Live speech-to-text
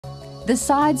The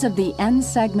sides of the end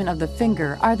segment of the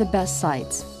finger are the best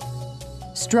sites.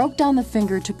 Stroke down the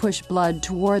finger to push blood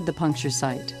toward the puncture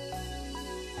site.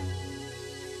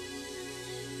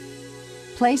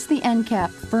 Place the end cap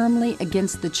firmly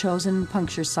against the chosen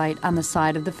puncture site on the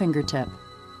side of the fingertip.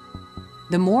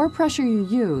 The more pressure you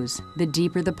use, the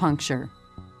deeper the puncture.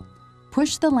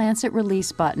 Push the lancet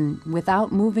release button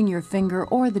without moving your finger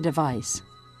or the device.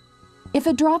 If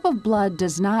a drop of blood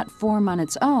does not form on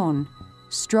its own,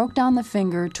 stroke down the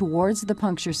finger towards the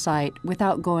puncture site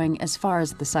without going as far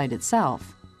as the site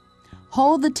itself.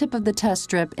 Hold the tip of the test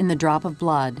strip in the drop of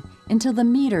blood until the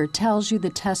meter tells you the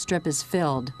test strip is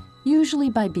filled, usually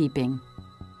by beeping.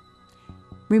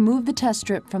 Remove the test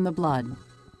strip from the blood.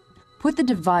 Put the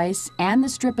device and the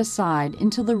strip aside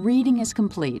until the reading is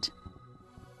complete.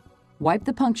 Wipe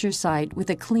the puncture site with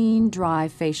a clean, dry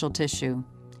facial tissue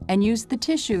and use the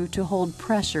tissue to hold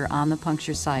pressure on the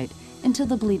puncture site until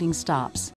the bleeding stops.